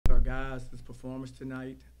guys' performance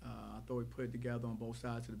tonight. I thought we put it together on both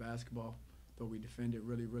sides of the basketball. I thought we defended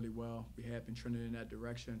really, really well. We have been trending in that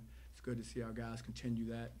direction. It's good to see our guys continue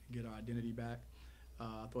that and get our identity back.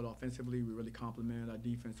 I thought offensively we really complemented our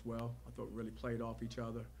defense well. I thought we really played off each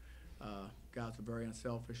other. Guys were very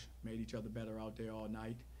unselfish, made each other better out there all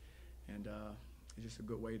night. And it's just a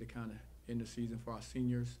good way to kind of end the season for our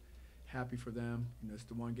seniors. Happy for them. You know, it's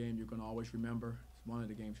the one game you're going to always remember. It's one of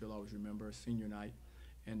the games you'll always remember, senior night.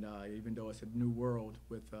 And even though it's a new world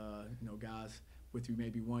with you know, guys with you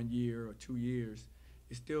maybe 1 year or 2 years,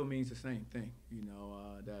 it still means the same thing. You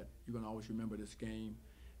know, that you're going to always remember this game.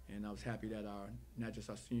 And I was happy that not just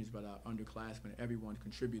our seniors, but our underclassmen, everyone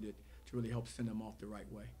contributed to really help send them off the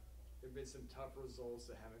right way. There have been some tough results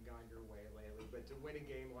that haven't gone your way lately, but to win a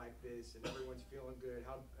game like this and everyone's feeling good,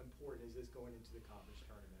 how important is this going into the conference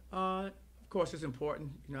tournament? Of course, it's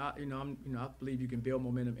important. I believe you can build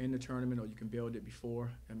momentum in the tournament, or you can build it before.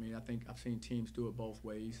 I mean, I think I've seen teams do it both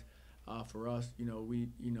ways. For us, we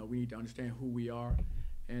need to understand who we are,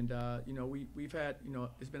 and we've had,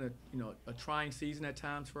 it's been a trying season at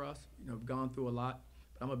times for us. We've gone through a lot.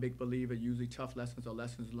 But I'm a big believer. Usually, tough lessons are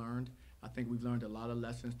lessons learned. I think we've learned a lot of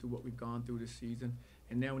lessons through what we've gone through this season,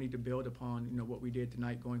 and now we need to build upon what we did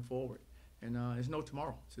tonight going forward. And there's no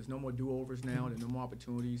tomorrow. So there's no more do-overs now. There's no more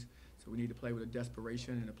opportunities. So we need to play with a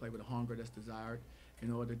desperation and to play with a hunger that's desired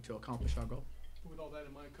in order to accomplish our goal. With all that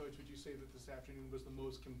in mind, Coach, would you say that this afternoon was the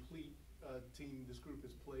most complete team this group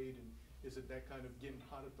has played, and is it that kind of getting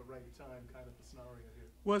hot at the right time kind of a scenario here?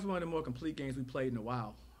 Well, it's one of the more complete games we played in a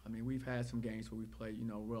while. I mean, we've had some games where we played,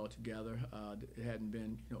 well together. It hadn't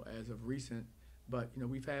been, as of recent, but,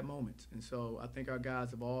 we've had moments. And so I think our guys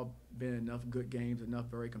have all been enough good games, enough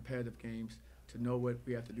very competitive games to know what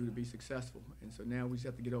we have to do to be successful. And so now we just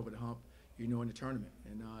have to get over the hump, in the tournament.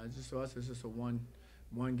 And it's just for us, it's just a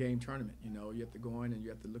one-game tournament. You have to go in and you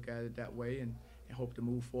have to look at it that way and hope to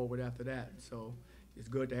move forward after that. So it's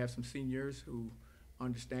good to have some seniors who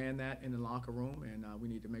understand that in the locker room, and we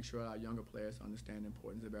need to make sure our younger players understand the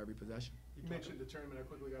importance of every possession. You mentioned the tournament. I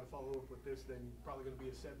quickly got to follow up with this. Then you're probably going to be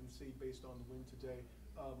a 7th seed based on the win today.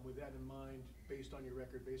 With that in mind, based on your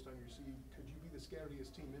record, based on your seed, could you be the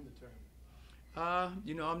scariest team in the tournament?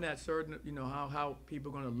 I'm not certain, how people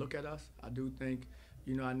are going to look at us. I do think,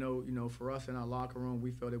 I know, for us in our locker room, we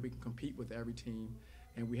feel that we can compete with every team,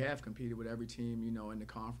 and we have competed with every team, in the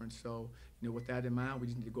conference. So, with that in mind, we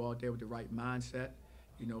just need to go out there with the right mindset,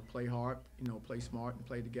 play hard, play smart, and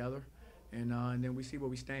play together, and then we see where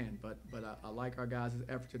we stand. But I like our guys'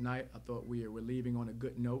 effort tonight. I thought we're leaving on a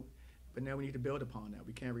good note, but now we need to build upon that.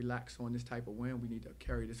 We can't relax on this type of win. We need to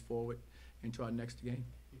carry this forward into our next game.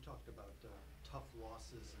 You talked about tough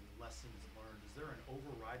losses and lessons learned. Is there an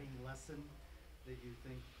overriding lesson that you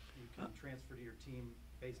think you can transfer to your team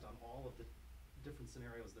based on all of the different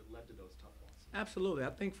scenarios that led to those tough losses? Absolutely. I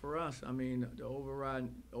think for us,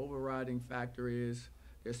 the overriding factor is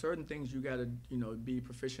there's certain things you got to, be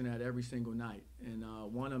proficient at every single night, and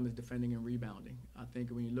one of them is defending and rebounding. I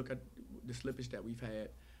think when you look at the slippage that we've had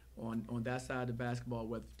on that side of the basketball,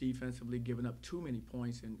 whether defensively giving up too many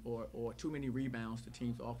points or too many rebounds to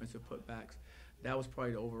teams' offensive putbacks, that was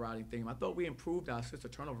probably the overriding theme. I thought we improved our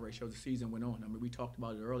assist-to-turnover ratio as the season went on. I mean, we talked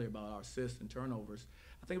about it earlier about our assists and turnovers.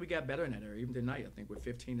 I think we got better in that area, even tonight. I think we're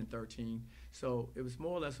 15 and 13. So it was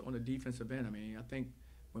more or less on the defensive end. I mean, I think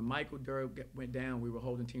when Michael Durr went down, we were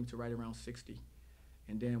holding teams to right around 60.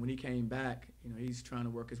 And then when he came back, he's trying to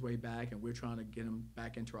work his way back, and we're trying to get him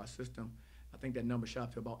back into our system. I think that number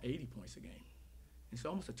shot to about 80 points a game. It's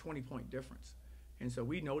almost a 20-point difference. And so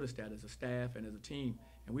we noticed that as a staff and as a team,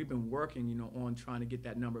 and we've been working, on trying to get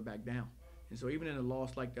that number back down. And so even in a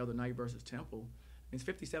loss like the other night versus Temple, it's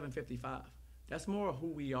 57-55. That's more of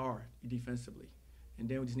who we are defensively. And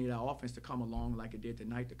then we just need our offense to come along like it did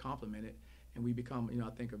tonight to complement it, and we become, I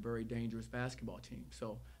think, a very dangerous basketball team.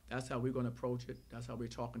 So that's how we're going to approach it. That's how we're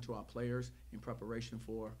talking to our players in preparation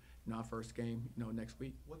for our first game, next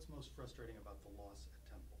week. What's most frustrating about the loss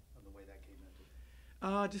at Temple and the way that came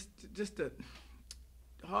into? Just the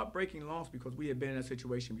heartbreaking loss, because we had been in a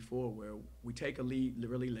situation before where we take a lead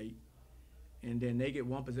really late, and then they get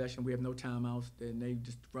one possession, we have no timeouts, then they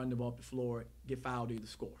just run the ball up the floor, get fouled to either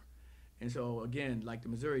score. And so, again, like the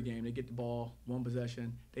Missouri game, they get the ball, one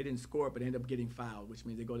possession, they didn't score it, but they end up getting fouled, which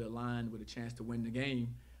means they go to the line with a chance to win the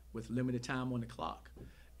game with limited time on the clock.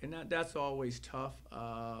 And that's always tough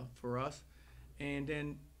for us. And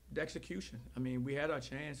then the execution. I mean, we had our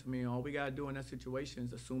chance. I mean, all we got to do in that situation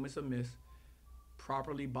is assume it's a miss,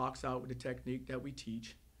 properly box out with the technique that we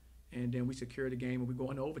teach, and then we secure the game and we go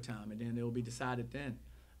into overtime, and then it'll be decided then.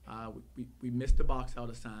 We missed the box out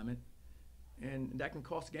assignment, and that can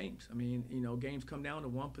cost games. I mean, you know, games come down to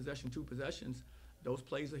 1 possession, 2 possessions. Those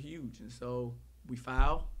plays are huge, and so we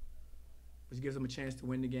foul, which gives them a chance to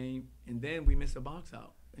win the game, and then we miss a box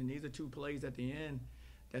out. And these are 2 plays at the end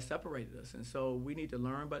that separated us, and so we need to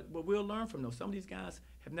learn, but we'll learn from those. Some of these guys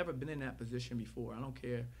have never been in that position before. I don't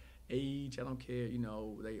care age, I don't care, you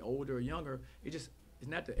know, they older or younger. It's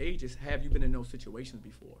not the age, it's have you been in those situations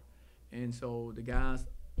before? And so the guys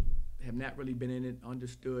have not really been in it,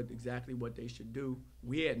 understood exactly what they should do.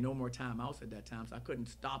 We had no more timeouts at that time, so I couldn't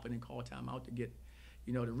stop it and call timeout to get,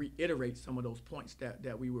 you know, to reiterate some of those points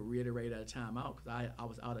that we would reiterate at a timeout, because I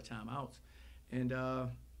was out of timeouts. And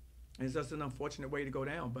it's just an unfortunate way to go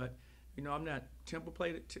down. But, you know, I'm not, Temple,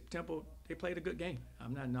 they played a good game.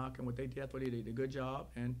 I'm not knocking what they did. I thought they did a good job,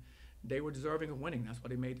 and they were deserving of winning. That's why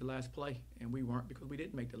they made the last play, and we weren't, because we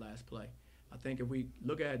didn't make the last play. I think if we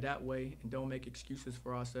look at it that way and don't make excuses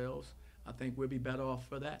for ourselves, I think we'll be better off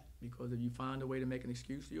for that, because if you find a way to make an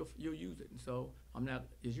excuse, you'll use it. And so I'm not,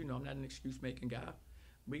 as you know, I'm not an excuse-making guy.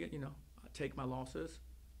 You know, I take my losses.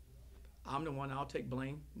 I'm the one, I'll take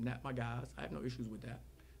blame, not my guys. I have no issues with that.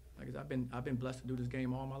 Like I said, I've been blessed to do this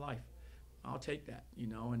game all my life. I'll take that, you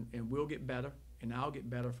know, and we'll get better, and I'll get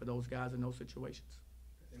better for those guys in those situations.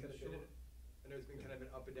 I know it's been kind of an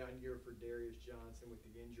up and down year for Darius Johnson with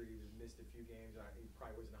the injury. He's missed a few games. He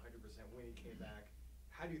probably wasn't 100% when he came back.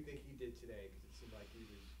 How do you think he did today? Because it seemed like he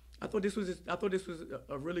was. I thought this was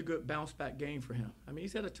a really good bounce back game for him. I mean,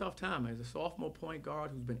 he's had a tough time as a sophomore point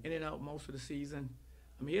guard who's been in and out most of the season.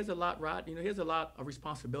 I mean, he has a lot, he has a lot of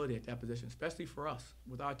responsibility at that position, especially for us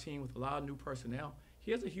with our team with a lot of new personnel.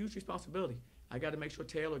 He has a huge responsibility. I got to make sure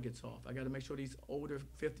Taylor gets off. I got to make sure these older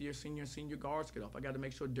fifth-year senior and senior guards get off. I got to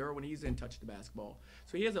make sure Durr, when he's in, touch the basketball.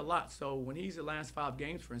 So he has a lot. So when he's the last 5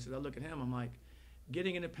 games, for instance, I look at him, I'm like,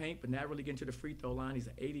 getting in the paint, but not really getting to the free throw line. He's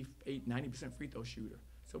an 88, 90% free throw shooter.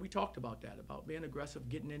 So we talked about that, about being aggressive,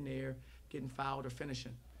 getting in there, getting fouled or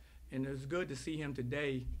finishing. And it was good to see him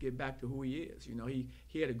today get back to who he is. You know, he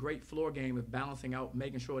had a great floor game of balancing out,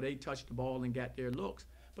 making sure they touched the ball and got their looks,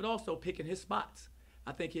 but also picking his spots.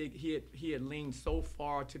 I think he had leaned so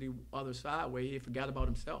far to the other side where he forgot about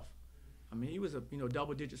himself. I mean, he was a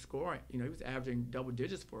double-digit scorer. You know, he was averaging double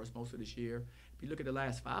digits for us most of this year. If you look at the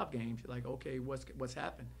last 5 games, you're like, okay, what's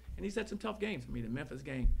happened? And he's had some tough games. I mean, the Memphis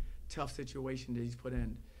game, tough situation that he's put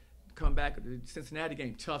in. Come back at the Cincinnati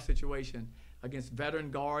game, tough situation against veteran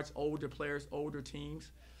guards, older players, older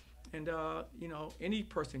teams. And, you know, any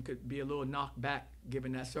person could be a little knocked back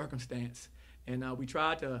given that circumstance. And we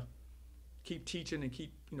tried to keep teaching and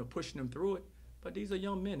keep, pushing them through it. But these are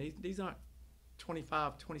young men. These aren't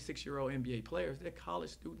 25, 26-year-old NBA players. They're college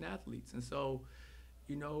student athletes. And so,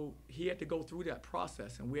 he had to go through that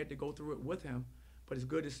process, and we had to go through it with him. But it's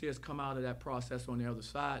good to see us come out of that process on the other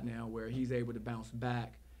side now, where he's able to bounce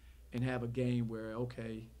back and have a game where,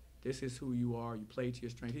 okay, this is who you are. You play to your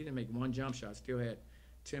strength. He didn't make 1 jump shot, still had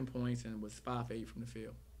 10 points and was 5 for 8 from the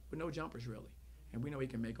field, with no jumpers really. And we know he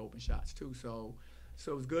can make open shots too. So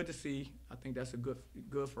it was good to see. I think that's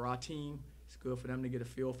good for our team. It's good for them to get a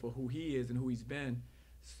feel for who he is and who he's been.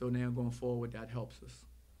 So now going forward, that helps us.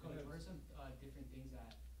 Coach, what are some different things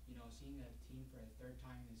that, seeing a team for a 3rd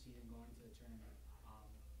time in the season going into the tournament,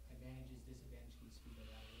 advantages, disadvantages, can you speak of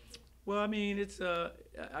that a little bit? Well, I mean, it's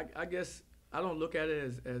I guess I don't look at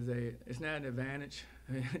it as it's not an advantage,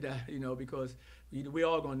 because we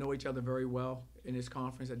all going to know each other very well in this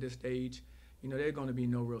conference at this stage. There are going to be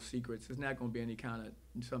no real secrets. There's not going to be any kind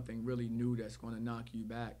of something really new that's going to knock you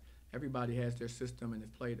back. Everybody has their system and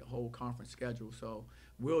has played the whole conference schedule, so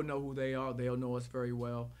we'll know who they are. They'll know us very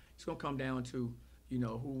well. It's going to come down to,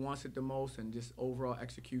 who wants it the most and just overall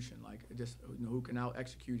execution, like just who can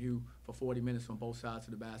out-execute who for 40 minutes on both sides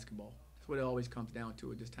of the basketball. That's what it always comes down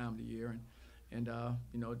to at this time of the year. And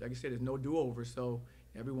like I said, there's no do-over, so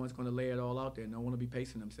everyone's going to lay it all out there. No one will be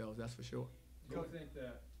pacing themselves, that's for sure. Do you think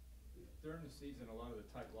that during the season, a lot of the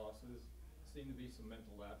tight losses seem to be some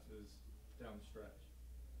mental lapses down the stretch?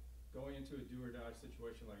 Going into a do-or-die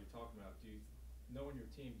situation like you're talking about, knowing your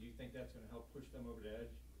team, do you think that's going to help push them over the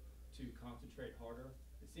edge to concentrate harder?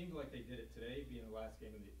 It seemed like they did it today, being the last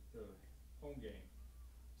game of the home game.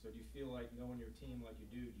 So do you feel like knowing your team like you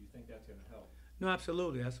do you think that's going to help? No,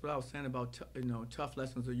 absolutely. That's what I was saying about, tough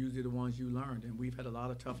lessons are usually the ones you learned, and we've had a lot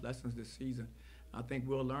of tough lessons this season. I think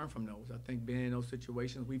we'll learn from those. I think being in those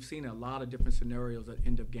situations, we've seen a lot of different scenarios at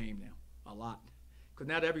end of game now, a lot. Because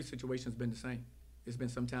not every situation's been the same. It's been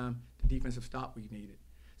sometimes the defensive stop we needed.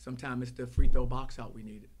 Sometimes it's the free throw box out we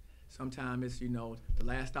needed. Sometimes it's, the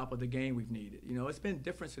last stop of the game we've needed. It's been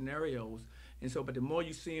different scenarios. And so, but the more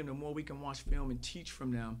you see them, the more we can watch film and teach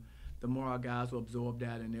from them, the more our guys will absorb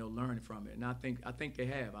that and they'll learn from it. And I think they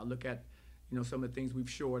have. I look at, some of the things we've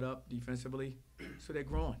shored up defensively, so they're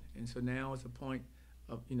growing. And so now it's a point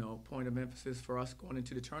of emphasis for us going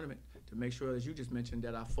into the tournament to make sure, as you just mentioned,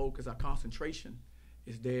 that our focus, our concentration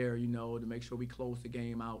is there, to make sure we close the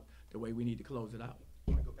game out the way we need to close it out.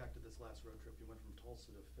 I want to go back to this last road trip. You went from Tulsa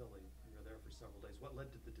to Philly. You were there for several days. What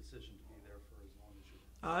led to the decision to be there for as long as you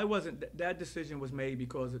were? It wasn't. That decision was made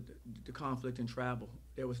because of the conflict in travel.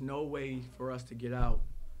 There was no way for us to get out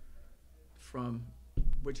from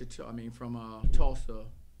Tulsa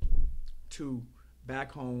to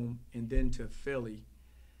back home and then to Philly,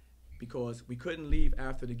 because we couldn't leave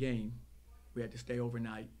after the game. We had to stay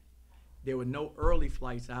overnight. There were no early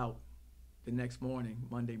flights out the next morning,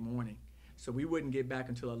 Monday morning. So we wouldn't get back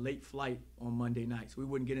until a late flight on Monday night. So we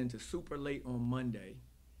wouldn't get into super late on Monday.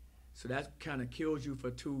 So that kind of kills you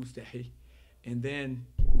for Tuesday. And then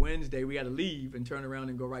Wednesday we had to leave and turn around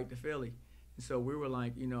and go right to Philly. And so we were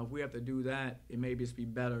like, if we have to do that, it may just be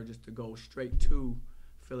better just to go straight to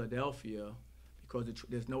Philadelphia, because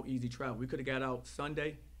there's no easy travel. We could have got out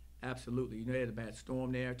Sunday, absolutely. They had a bad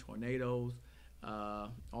storm there, tornadoes.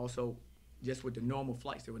 Also, just with the normal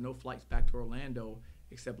flights, there were no flights back to Orlando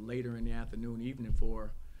except later in the afternoon, evening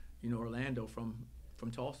for, Orlando from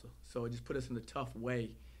Tulsa. So it just put us in a tough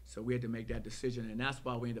way. So we had to make that decision, and that's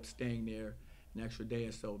why we ended up staying there an extra day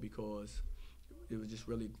or so, because it was just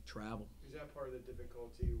really travel. Is that part of the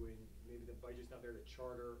difficulty when maybe the budget's not there to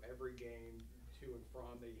charter every game to and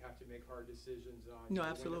from, that you have to make hard decisions on No,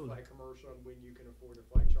 when absolutely. to fly commercial and when you can afford to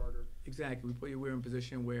fly charter? Exactly. We were in a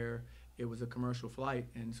position where it was a commercial flight,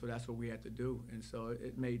 and so that's what we had to do. And so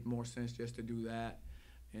it made more sense just to do that,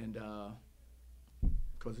 and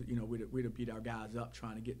because we'd have beat our guys up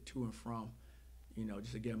trying to get to and from,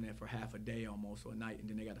 just to get them there for half a day almost, or a night, and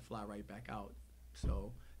then they got to fly right back out.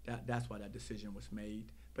 So that's why that decision was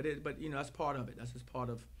made. But that's part of it. That's just part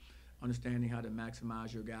of understanding how to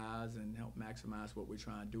maximize your guys and help maximize what we're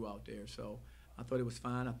trying to do out there. So I thought it was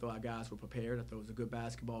fine. I thought our guys were prepared. I thought it was a good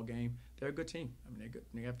basketball game. They're a good team. I mean, they're good.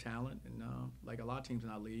 They have talent, and like a lot of teams in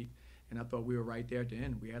our league. And I thought we were right there at the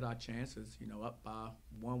end. We had our chances, up by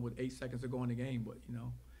one with 8 seconds to go in the game. But,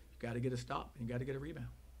 you got to get a stop and you got to get a rebound.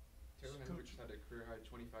 Taylor Hendricks had a career-high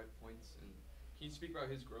 25 points. And can you speak about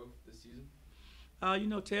his growth this season?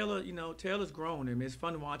 Taylor's grown. I mean, it's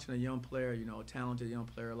fun watching a young player, a talented young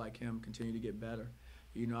player like him continue to get better.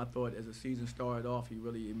 I thought as the season started off, he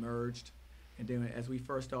really emerged. And then as we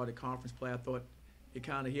first started conference play, I thought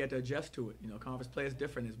he had to adjust to it. Conference play is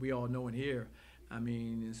different, as we all know in here. I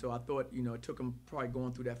mean, and so I thought, it took him probably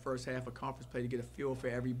going through that first half of conference play to get a feel for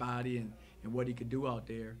everybody and what he could do out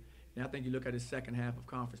there. And I think you look at his second half of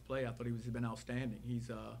conference play, I thought he's been outstanding.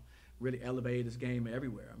 He's really elevated his game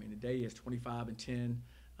everywhere. I mean, today he has 25 and 10.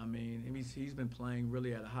 I mean, he's been playing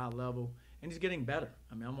really at a high level, and he's getting better.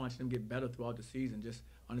 I mean, I'm watching him get better throughout the season, just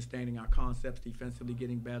understanding our concepts defensively,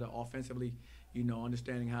 getting better offensively,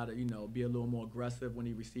 understanding how to, be a little more aggressive when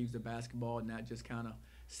he receives the basketball and not just kind of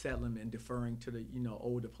settling and deferring to the,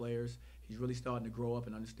 older players. He's really starting to grow up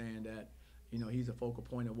and understand that, he's a focal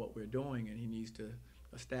point of what we're doing, and he needs to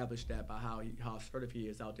establish that by how assertive he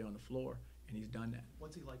is out there on the floor, and he's done that.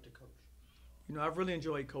 What's he like to coach? I've really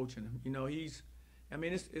enjoyed coaching him. It's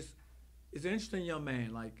an interesting young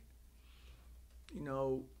man. Like,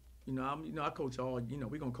 I coach all.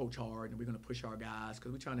 We're gonna coach hard and we're gonna push our guys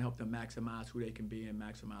because we're trying to help them maximize who they can be and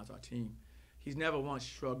maximize our team. He's never once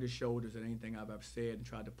shrugged his shoulders at anything I've ever said and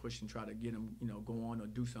tried to push and try to get him, go on or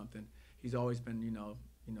do something. He's always been,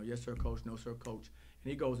 yes sir, coach, no sir, coach,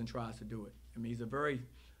 and he goes and tries to do it. I mean, he's a very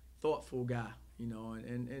thoughtful guy,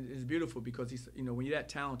 and it's beautiful because he's, when you're that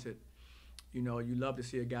talented, you love to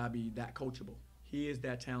see a guy be that coachable. He is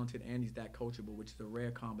that talented and he's that coachable, which is a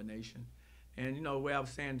rare combination. And the way I was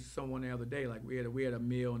saying to someone the other day, like we had a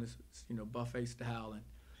meal and it's buffet style,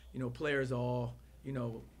 and players are all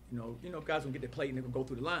guys gonna get their plate and they're gonna go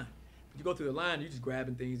through the line. But you go through the line, you're just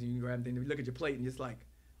grabbing things and you grabbing things. And you look at your plate and it's like,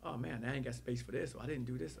 oh man, I ain't got space for this, or I didn't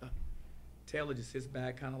do this. Taylor just sits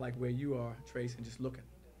back, kind of like where you are, Trace, and just looking,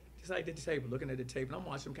 just like at the table, looking at the table. And I'm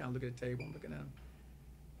watching him kind of look at the table. I'm looking at him.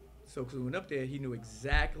 So because we went up there, he knew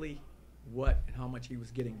exactly what and how much he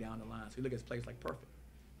was getting down the line. So he looked at his plates like perfect.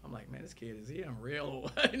 I'm like, man, this kid, is he unreal?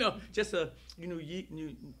 Just a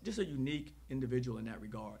unique individual in that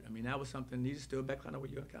regard. I mean, that was something. He just stood back kind of where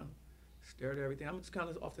you kind of stared at everything. I'm just kind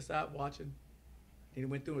of off the side watching. Then he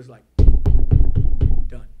went through. It was like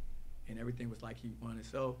done, and everything was like he wanted.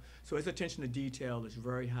 So his attention to detail is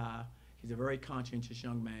very high. He's a very conscientious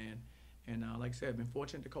young man, and like I said, I've been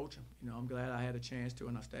fortunate to coach him. I'm glad I had a chance to,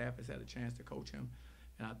 and our staff has had a chance to coach him.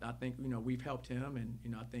 And I think we've helped him,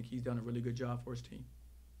 and I think he's done a really good job for his team.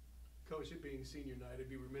 Coach, it being senior night, I'd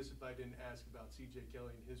be remiss if I didn't ask about C.J.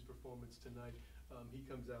 Kelly and his performance tonight. He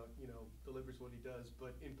comes out, delivers what he does,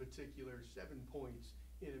 but in particular, 7 points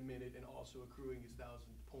in a minute and also accruing his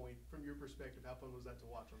 1,000th point. From your perspective, how fun was that to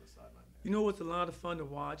watch on the sideline? It's a lot of fun to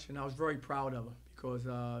watch, and I was very proud of him because,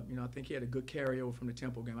 I think he had a good carryover from the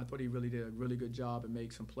Temple game. I thought he really did a really good job and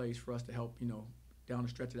made some plays for us to help, down the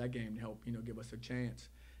stretch of that game to help, give us a chance.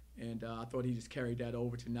 And I thought he just carried that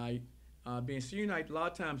over tonight. Being senior night, a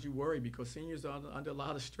lot of times you worry because seniors are under a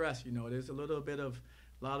lot of stress. There's a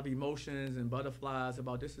lot of emotions and butterflies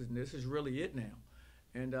about this is really it now.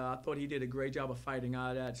 And I thought he did a great job of fighting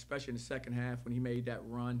out of that, especially in the second half when he made that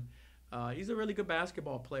run. He's a really good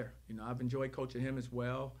basketball player. I've enjoyed coaching him as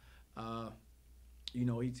well.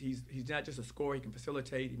 He's not just a scorer. He can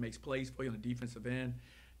facilitate. He makes plays for you on the defensive end.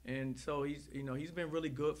 And so he's been really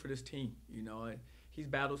good for this team. He's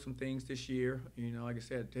battled some things this year. Like I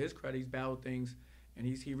said, to his credit, he's battled things, and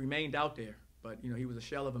he remained out there. But he was a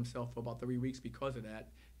shell of himself for about 3 weeks because of that.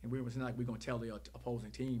 And we're not like we're going to tell the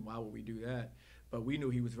opposing team why would we do that. But we knew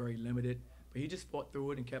he was very limited. But he just fought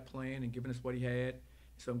through it and kept playing and giving us what he had.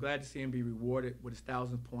 So I'm glad to see him be rewarded with his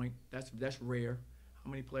 1,000th point. That's rare. How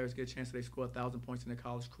many players get a chance to score 1,000 points in their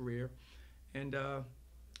college career? And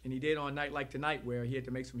he did on a night like tonight where he had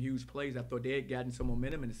to make some huge plays. I thought they had gotten some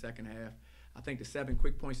momentum in the second half. I think the 7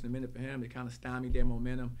 quick points in a minute for him, it kind of stymied their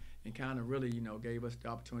momentum and kind of really, gave us the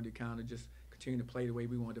opportunity to kind of just continue to play the way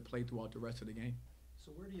we wanted to play throughout the rest of the game.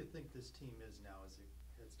 So where do you think this team is now as it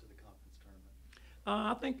heads to the conference tournament?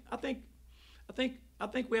 I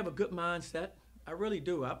think we have a good mindset. I really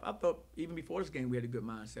do. I thought even before this game we had a good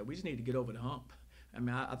mindset. We just need to get over the hump.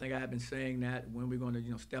 I think I have been saying that when we're going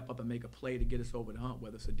to step up and make a play to get us over the hump,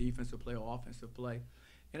 whether it's a defensive play or offensive play.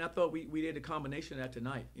 And I thought we did a combination of that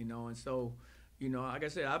tonight, and so, like I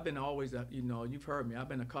said, I've been always, you've heard me. I've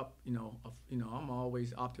been I'm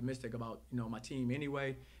always optimistic about, my team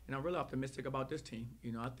anyway, and I'm really optimistic about this team.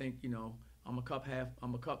 I think, I'm a cup half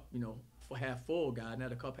full guy,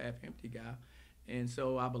 not a cup half empty guy, and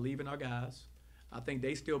so I believe in our guys. I think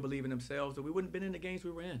they still believe in themselves, or we wouldn't have been in the games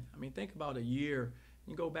we were in. Think about a year.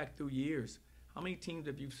 You go back through years. How many teams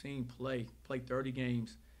have you seen play 30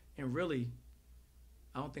 games, and really,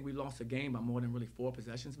 I don't think we lost a game by more than really 4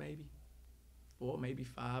 possessions, maybe 4, maybe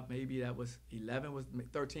 5, maybe that was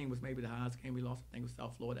 13 was maybe the highest game we lost. I think it was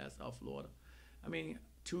South Florida.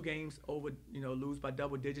 2 games over, lose by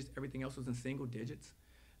double digits. Everything else was in single digits.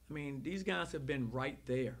 These guys have been right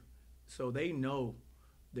there, so they know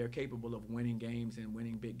they're capable of winning games and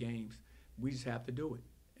winning big games. We just have to do it.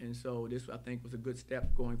 And so this, I think, was a good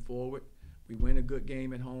step going forward. We win a good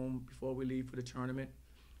game at home before we leave for the tournament.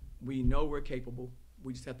 We know we're capable.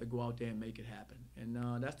 We just have to go out there and make it happen.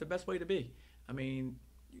 And that's the best way to be. Winning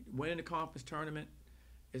the conference tournament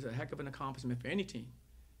is a heck of an accomplishment for any team.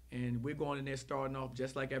 And we're going in there starting off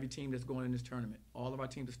just like every team that's going in this tournament. All of our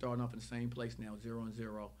teams are starting off in the same place now,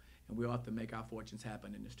 0-0. And we'll have to make our fortunes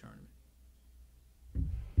happen in this tournament.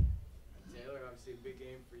 Taylor, obviously a big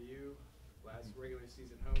game for you. Last regular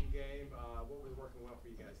season home game. What was working well for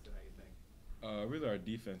you guys tonight, you think? Really our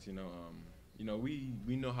defense,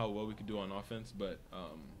 we know how well we could do on offense, but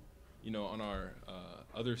on our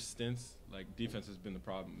other stints, like defense has been the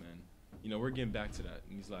problem, and we're getting back to that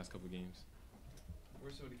in these last couple games. What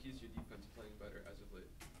are some of the keys to your defense playing better as of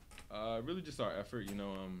late? Really just our effort,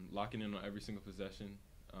 locking in on every single possession.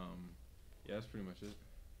 Yeah, that's pretty much it.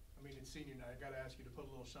 In senior night, I got to ask you to put a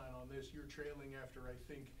little shine on this. You're trailing after I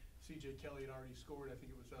think C.J. Kelly had already scored. I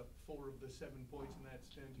think it was 4 of the 7 points in that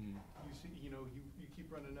stint. Mm. You see, you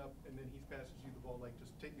keep running up, and then he passes you the ball. Like,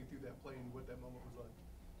 just take me through that play and what that moment was like.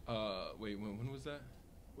 Wait, when was that?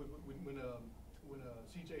 When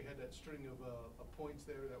C.J. had that string of points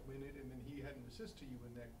there that win it, and then he had an assist to you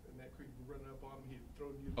in that creek running up on him. He had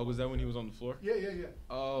thrown you. Oh, was that when he was on the floor? Yeah.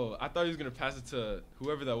 Oh, I thought he was gonna pass it to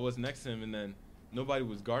whoever that was next to him, and then nobody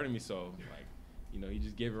was guarding me, so he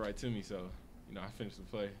just gave it right to me. So I finished the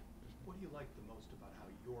play. What do you like the most about how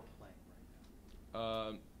you're playing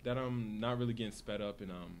right now? That I'm not really getting sped up,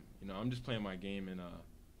 and I'm just playing my game, and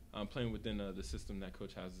I'm playing within the system that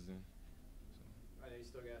coach has us in. I know you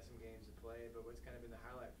still got some games to play, but what's kind of been the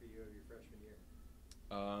highlight for you of your freshman year?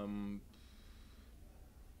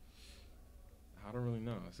 I don't really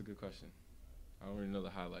know. That's a good question. I don't really know the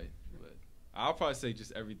highlight, but I'll probably say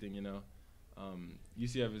just everything.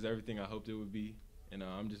 UCF is everything I hoped it would be. And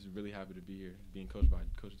I'm just really happy to be here, being coached by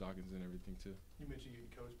Coach Dawkins and everything, too. You mentioned getting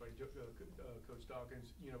coached by Coach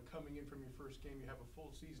Dawkins. Coming in from your first game, you have a full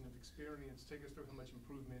season of experience. Take us through how much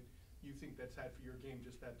improvement you think that's had for your game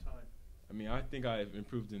just that time. I think I've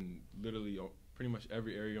improved in literally pretty much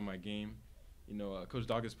every area of my game. Coach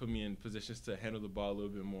Dawkins put me in positions to handle the ball a little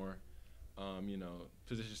bit more.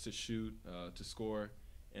 positions to shoot, to score,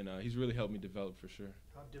 and he's really helped me develop for sure.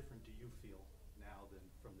 How different do you feel now than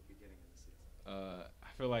from the beginning of the season? I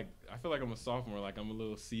feel like I'm a sophomore, like I'm a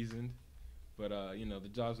little seasoned, but the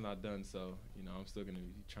job's not done, so I'm still gonna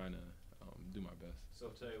be trying to do my best. So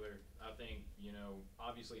Taylor, I think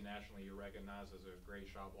obviously nationally you're recognized as a great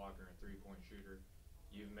shot blocker and three-point shooter.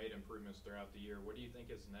 You've made improvements throughout the year. What do you think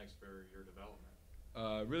is next for your development?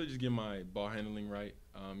 Really just get my ball handling right.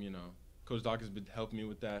 Coach Dawkins has been helping me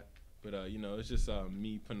with that, but it's just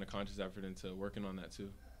me putting a conscious effort into working on that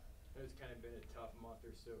too. It's kind of been a tough month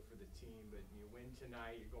or so for the team, but you win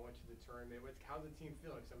tonight, you're going to the tournament. How's the team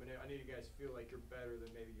feeling? 'Cause I know you guys feel like you're better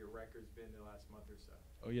than maybe your record's been the last month or so.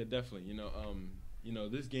 Oh yeah, definitely.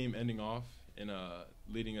 This game ending off and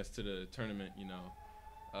leading us to the tournament,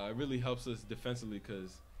 it really helps us defensively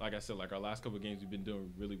because, like I said, like our last couple of games we've been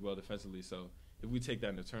doing really well defensively. So if we take that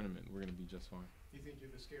in the tournament, we're gonna be just fine. Do you think you're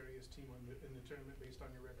the scariest team in the tournament based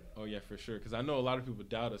on your record? Oh yeah, for sure. Because I know a lot of people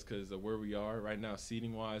doubt us because of where we are right now,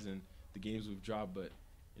 seeding wise, and the games we've dropped. But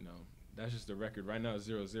that's just the record. Right now it's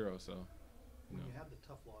 0-0. So. When you have the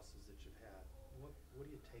tough losses that you've had, what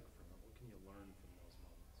do you take from them? What can you learn from those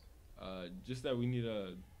moments? Just that we need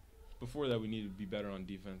to be better on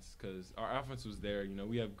defense because our offense was there.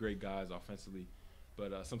 We have great guys offensively,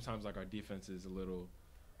 but sometimes like our defense is a little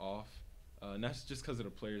off. And that's just because of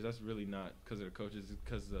the players. That's really not because of the coaches. It's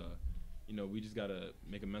because we just gotta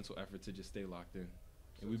make a mental effort to just stay locked in,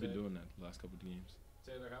 and we've been doing that the last couple of games.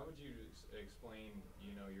 Taylor, how would you explain,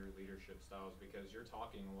 your leadership styles? Because you're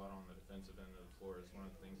talking a lot on the defensive end of the floor. Is one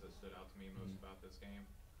of the things that stood out to me most about this game.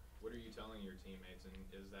 What are you telling your teammates, and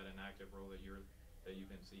is that an active role that you've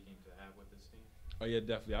been seeking to have with this team? Oh yeah,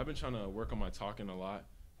 definitely. I've been trying to work on my talking a lot,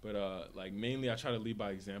 but mainly I try to lead by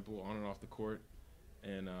example on and off the court.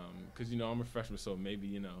 And because I'm a freshman, so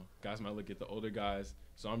maybe guys might look at the older guys.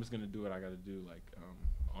 So I'm just gonna do what I got to do,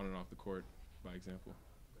 on and off the court by example.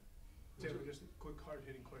 Taylor, just a quick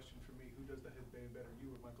hard-hitting question for me: who does the headband better, you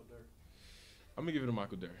or Michael Durr? I'm gonna give it to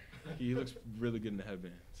Michael Durr. He looks really good in the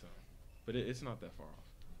headband. So, but it's not that far off.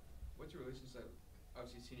 What's your relationship?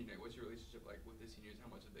 Obviously, senior night. What's your relationship like with the seniors? How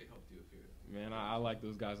much have they helped you? Man, I like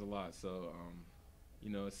those guys a lot. So,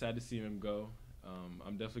 it's sad to see them go.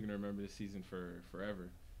 I'm definitely gonna remember this season for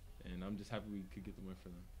forever, and I'm just happy we could get the win for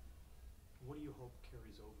them. What do you hope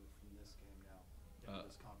carries over from this game now into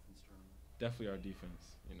this conference tournament? Definitely our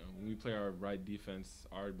defense. When we play our right defense,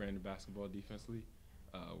 our brand of basketball defensively,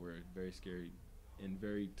 we're a very scary and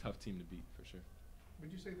very tough team to beat for sure.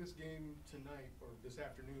 Would you say this game tonight or this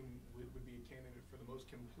afternoon would be a candidate for the most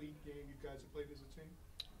complete game you guys have played as a team?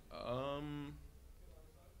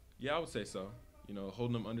 Yeah, I would say so.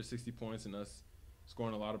 Holding them under 60 points and us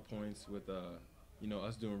scoring a lot of points with,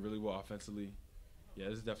 us doing really well offensively. Yeah,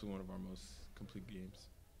 this is definitely one of our most complete games,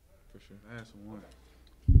 for sure. That's one.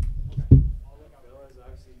 Fellas,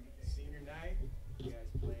 obviously senior night, you guys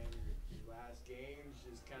playing your last games.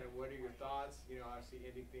 Just kind of what are your thoughts? Obviously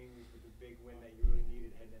ending things with a big win that you really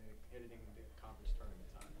needed heading into the conference tournament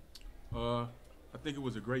time. I think it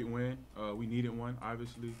was a great win. We needed one,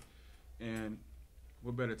 obviously, and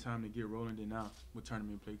what better time to get rolling than now with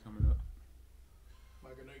tournament play coming up.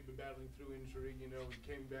 Mike, I know you've been battling through injury. You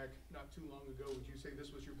came back not too long ago. Would you say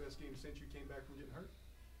this was your best game since you came back from getting hurt?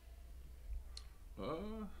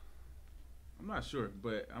 I'm not sure,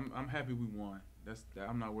 but I'm happy we won.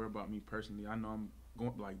 I'm not worried about me personally. I know I'm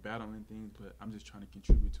going battling things, but I'm just trying to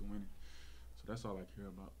contribute to winning. So that's all I care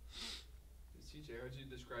about. CJ, how would you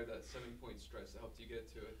describe that 7-point stretch that helped you get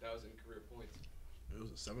to 1,000 career points? It was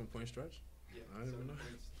a 7-point stretch? Yeah, I didn't even know.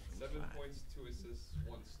 7 points, 2 assists,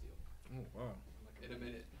 1 steal. Oh, wow. In a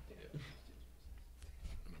minute. Yeah.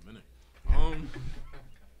 In a minute.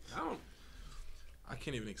 I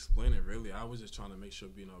can't even explain it really. I was just trying to make sure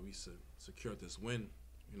we secured this win.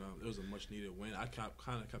 It was a much needed win. I kind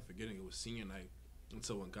of kept forgetting it was senior night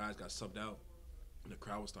until when guys got subbed out and the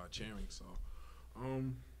crowd would start cheering. So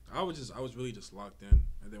I was really just locked in.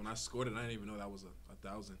 And then when I scored it, I didn't even know that was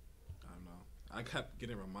 1,000. I don't know. I kept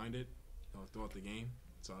getting reminded throughout the game.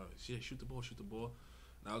 So shoot the ball.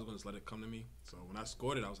 And I was going to just let it come to me. So when I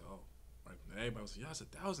scored it, I was like, oh. Right. And everybody was like, yeah, it's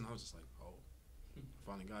 1,000. I was just like, oh, I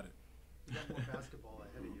finally got it. You got more basketball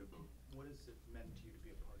ahead of you. What has it meant to you to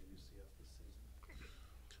be a part of UCF this season?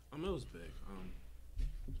 It was big.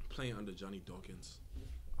 Playing under Johnny Dawkins,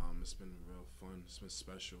 it's been real fun. It's been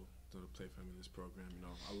special to play for him in this program.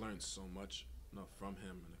 I learned so much from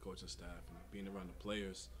him and the coaching staff and being around the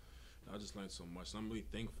players. I just learned so much. And I'm really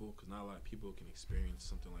thankful because not a lot of people can experience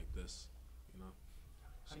something like this.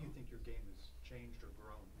 How do you think your game has changed or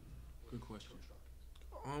grown? Good question.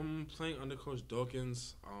 Playing under Coach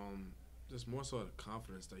Dawkins, Just more so the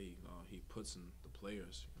confidence that he puts in the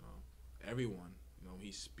players. Everyone. When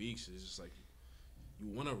he speaks, it's just like you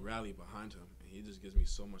want to rally behind him, and he just gives me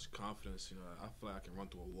so much confidence. I feel like I can run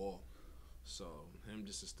through a wall. So him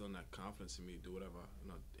just instilling that confidence in me to do whatever,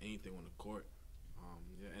 anything on the court.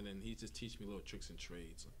 And then he just teach me little tricks and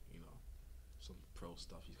trades. Some pro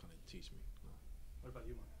stuff he's gonna teach me. What about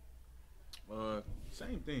you, Mike?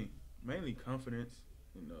 Same thing. Mainly confidence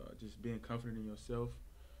and just being confident in yourself.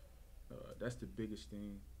 That's the biggest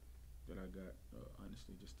thing that I got,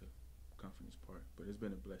 honestly, just the confidence part. But it's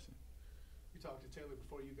been a blessing. You talked to Taylor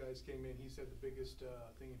before you guys came in. He said the biggest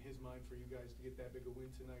thing in his mind for you guys to get that big a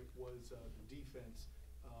win tonight was the defense.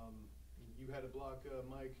 You had a block,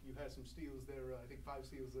 Mike. You had some steals there. I think 5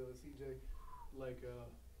 steals, CJ.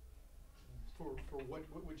 For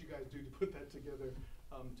what would you guys do to put that together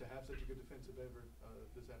to have such a good defensive effort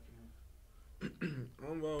this afternoon?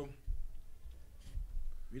 Well,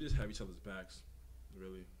 we just have each other's backs,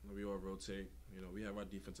 really. We all rotate. We have our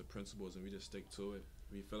defensive principles, and we just stick to it.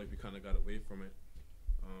 We feel like we kind of got away from it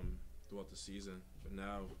throughout the season, but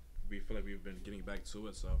now we feel like we've been getting back to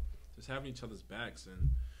it. So just having each other's backs and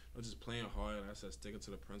just playing hard, like I said, sticking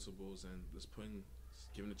to the principles and just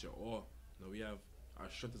giving it your all. We have our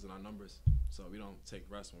strength is in our numbers, so we don't take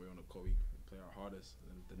rest when we're on the court. We play our hardest,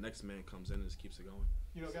 and the next man comes in and just keeps it going.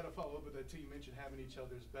 Got to follow up with that too. You mentioned having each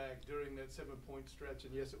other's back during that 7-point stretch,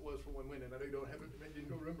 and yes, it was for one win. And I know you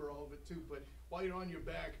don't remember all of it too, but while you're on your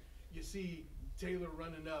back, you see Taylor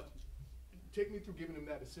running up. Take me through giving him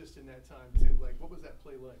that assist in that time too. What was that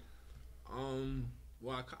play like?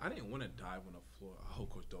 Well, I didn't want to dive on the floor. I hope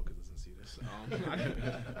Coach Dawkins doesn't see this.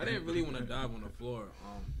 I didn't really want to dive on the floor,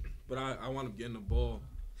 but I wound up getting the ball,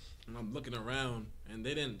 and I'm looking around, and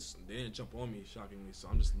they didn't jump on me, shockingly. So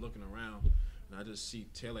I'm just looking around, and I just see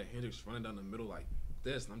Taylor Hendricks running down the middle like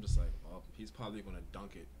this, and I'm just like, oh, he's probably gonna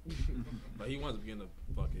dunk it, but he winds up getting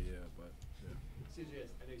the bucket, yeah. But yeah. CJ,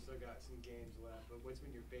 I know you still got some games left, but what's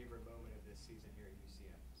been your favorite moment of this season here at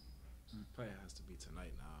UCF? Probably has to be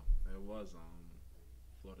tonight now. It was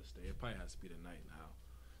Florida State. It probably has to be tonight now.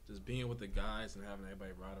 Just being with the guys and having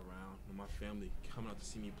everybody ride around, and my family coming out to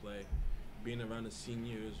see me play, being around the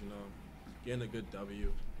seniors, getting a good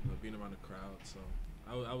W, being around the crowd. So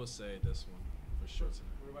I would say this one for sure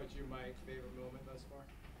tonight. What about you, Mike? Favorite moment thus far?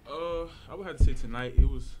 I would have to say tonight. It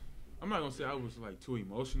was. I'm not gonna say I was too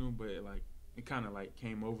emotional, but it kind of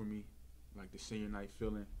came over me, the senior night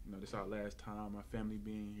feeling. This our last time. My family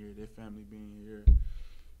being here, their family being here,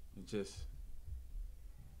 and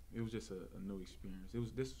it was just a new experience.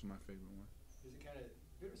 This was my favorite one. Is it kind of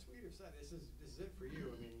bittersweet or sad? This is it for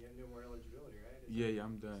you. I mean, you have no more eligibility, right? Yeah,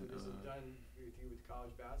 I'm done. So this is done with you with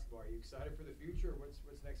college basketball. Are you excited for the future? What's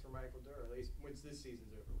next for Michael Durr? At least once this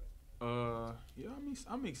season's over with. Yeah,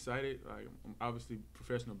 I'm excited. I'm obviously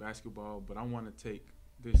professional basketball, but I want to take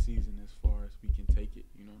this season as far as we can take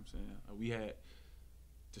it. You know what I'm saying? We had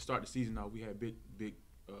to start the season out. We had big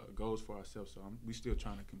goals for ourselves, so we still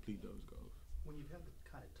trying to complete those goals. When you've had the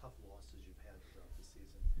kind of tough losses you've had throughout the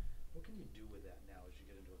season, what can you do with that now as you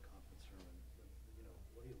get into a conference tournament?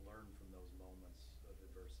 What do you learn from those moments of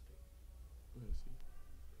adversity? Go ahead, Steve.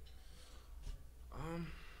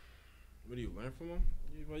 What do you learn from them?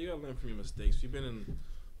 Well, you gotta learn from your mistakes. We've been in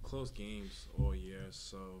close games all year,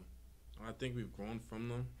 so I think we've grown from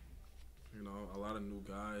them. A lot of new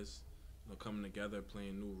guys, coming together,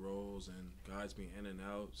 playing new roles, and guys being in and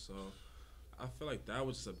out. So I feel like that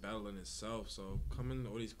was just a battle in itself. So coming to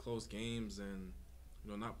all these close games and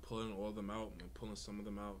not pulling all of them out and pulling some of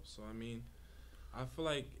them out. So I mean, I feel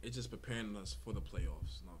like it's just preparing us for the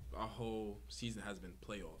playoffs. Our whole season has been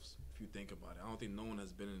playoffs. If you think about it, I don't think no one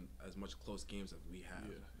has been in as much close games as we have.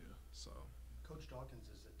 Yeah. So Coach Dawkins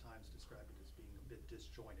has at times described it as being a bit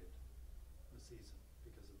disjointed this season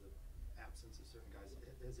because of the absence of certain guys.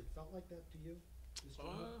 Has it felt like that to you?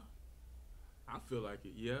 I feel like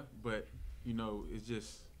it, yeah, but it's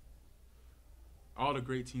just all the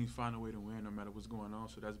great teams find a way to win no matter what's going on.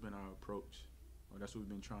 So that's been our approach, or that's what we've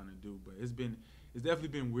been trying to do. But it's definitely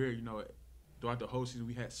been weird. Throughout the whole season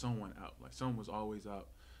we had someone out, someone was always out.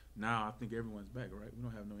 Now I think everyone's back, right? We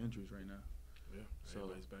don't have no injuries right now. Yeah, so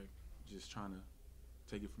everybody's back. Just trying to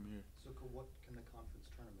take it from here. So what can the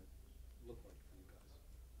conference tournament look like for you guys?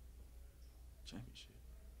 Championship.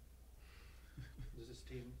 Is this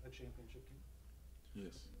team a championship team?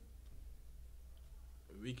 Yes.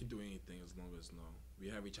 We can do anything as long as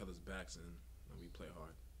we have each other's backs and we play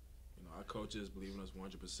hard. Our coaches believe in us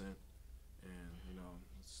 100%, and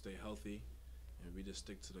stay healthy, and we just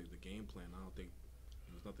stick to the game plan. I don't think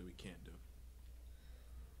there's nothing we can't do.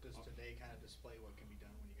 Does today kind of display what can be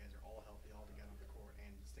done when you guys are all healthy, all together on the court,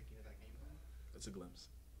 and sticking to that game plan? That's a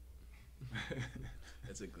glimpse.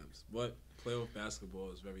 It's a glimpse. But playoff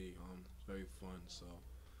basketball is very fun. So,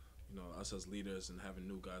 us as leaders and having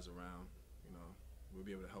new guys around, we'll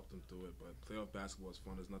be able to help them through it. But playoff basketball is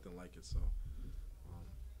fun. There's nothing like it. So,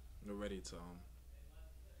 we're ready to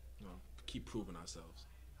keep proving ourselves.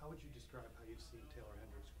 How would you describe how you've seen Taylor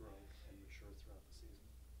Hendricks grow and mature throughout the season?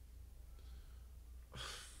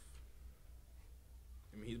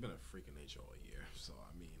 I mean, he's been a freak of nature all year. So,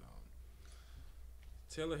 I mean,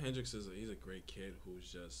 Taylor Hendricks he's a great kid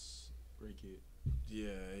who's just Great kid.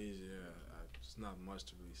 It's not much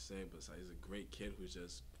to really say, but he's a great kid who's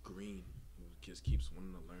just green, who just keeps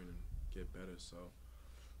wanting to learn and get better. So,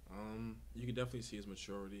 you can definitely see his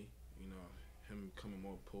maturity. Him becoming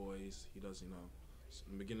more poised. He does, in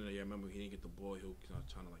the beginning of the year, I remember he didn't get the ball. He'll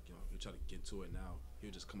trying to he'll try to get to it now.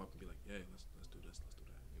 He'll just come up and be like, "Yeah, let's do this, let's do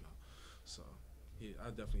that," So,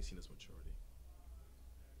 I've definitely seen his maturity.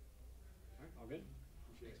 All right, all good.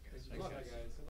 Appreciate it. Thanks, guys.